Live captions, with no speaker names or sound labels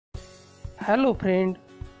Hello friend,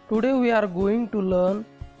 today we are going to learn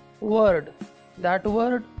word. That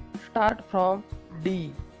word start from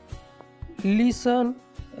D. Listen,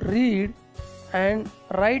 read and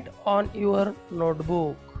write on your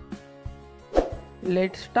notebook.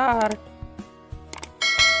 Let's start.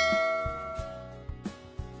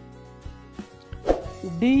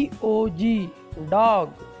 D-O-G,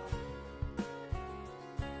 dog.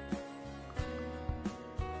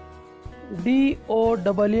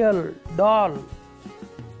 D-O-double-L, doll.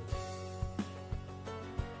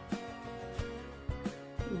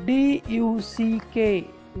 D-U-C-K,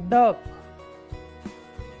 duck.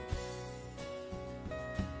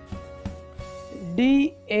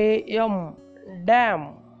 D-A-M,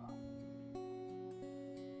 dam.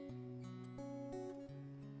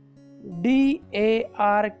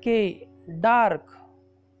 D-A-R-K, dark.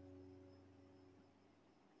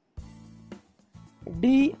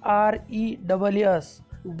 D-R-E-S-S,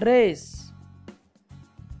 dress.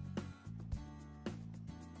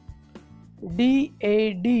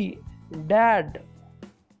 D-A-D, dad.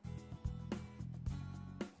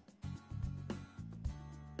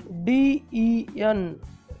 D-E-N,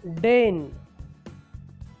 den.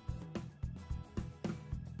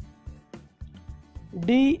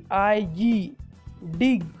 D-I-G,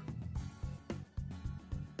 dig.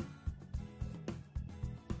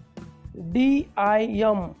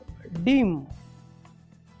 D-I-M, dim.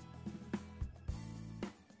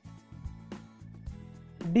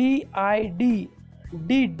 D-I-D,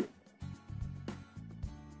 did.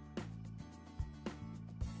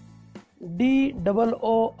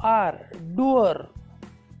 D-O-O-R, doer.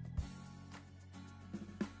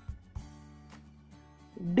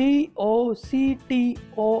 D-O-C-T-O-R,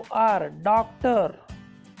 doctor.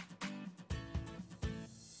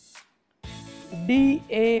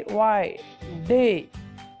 D-A-Y, day.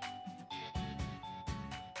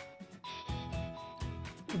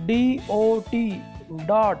 D-O-T,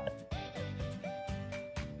 dot.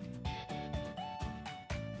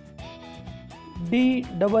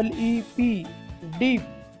 D-E-E-P, deep.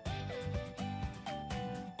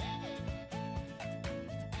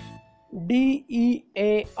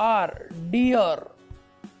 D-E-A-R, deer.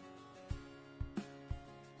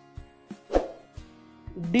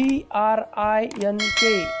 D-R-I-N-K,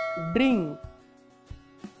 drink.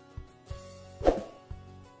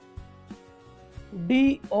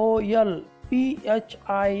 D-O-L-P-H-I-N,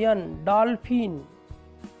 dolphin.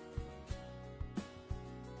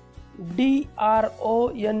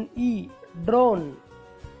 D-R-O-N-E, drone.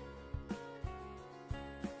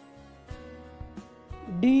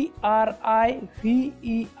 D-R-I-V-E-R,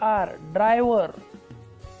 driver.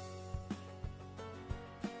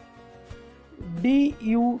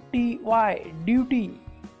 D-U-T-Y, duty.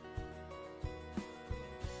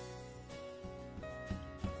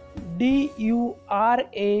 D-U-R-A-T-I-O-N,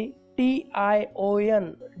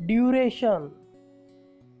 duration.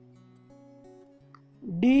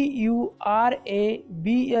 D-U-R-A-B-L-E,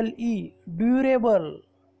 durable.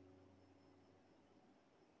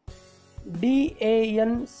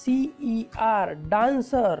 D-A-N-C-E-R,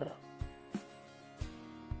 dancer.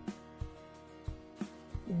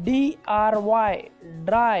 D-R-Y,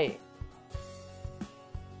 dry.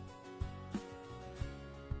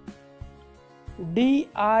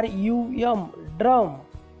 D-R-U-M, drum.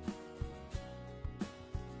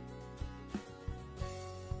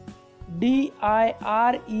 D-I-R-E-C-T-O-R,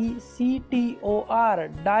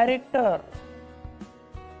 director.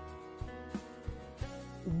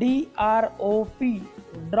 D-R-O-P,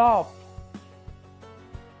 drop.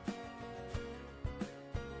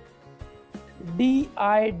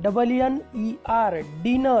 D-I-N-N-E-R,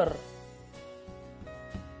 dinner.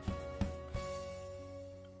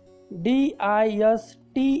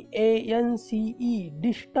 D-I-S-T-A-N-C-E,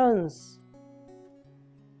 distance.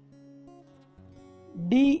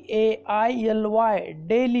 D-A-I-L-Y,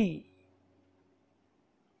 daily.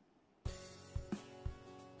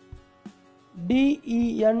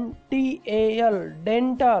 D-E-N-T-A-L,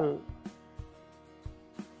 dental.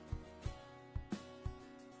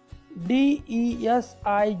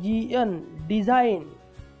 D-E-S-I-G-N, design.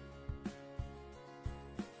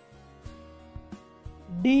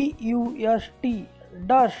 D-U-S-T,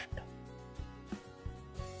 dust.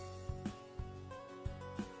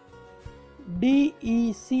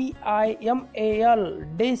 D-E-C-I-M-A-L,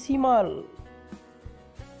 decimal.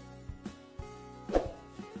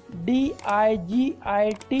 D-I-G-I-T-A-L,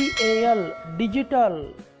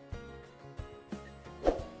 digital.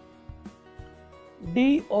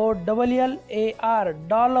 D-O-L-L-A-R,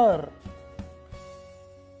 dollar.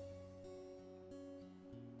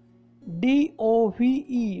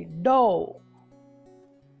 DOVE, dove.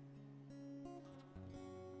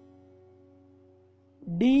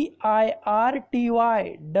 dirty,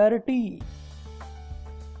 dirty.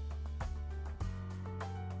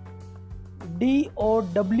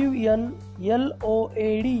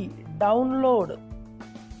 download, download.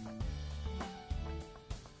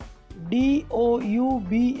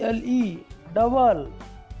 double, double.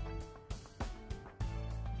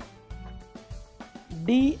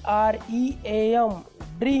 dream,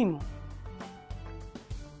 dream.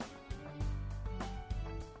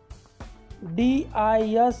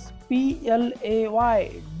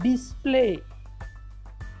 display, display.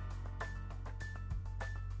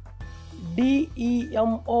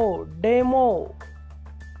 demo, demo.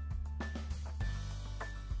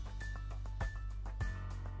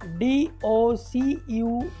 document,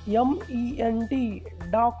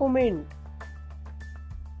 document.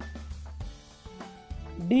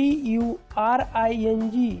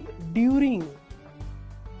 during, during.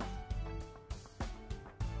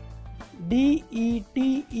 determine,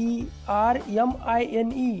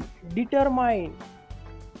 determine.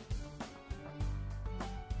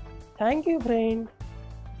 Thank you, friend.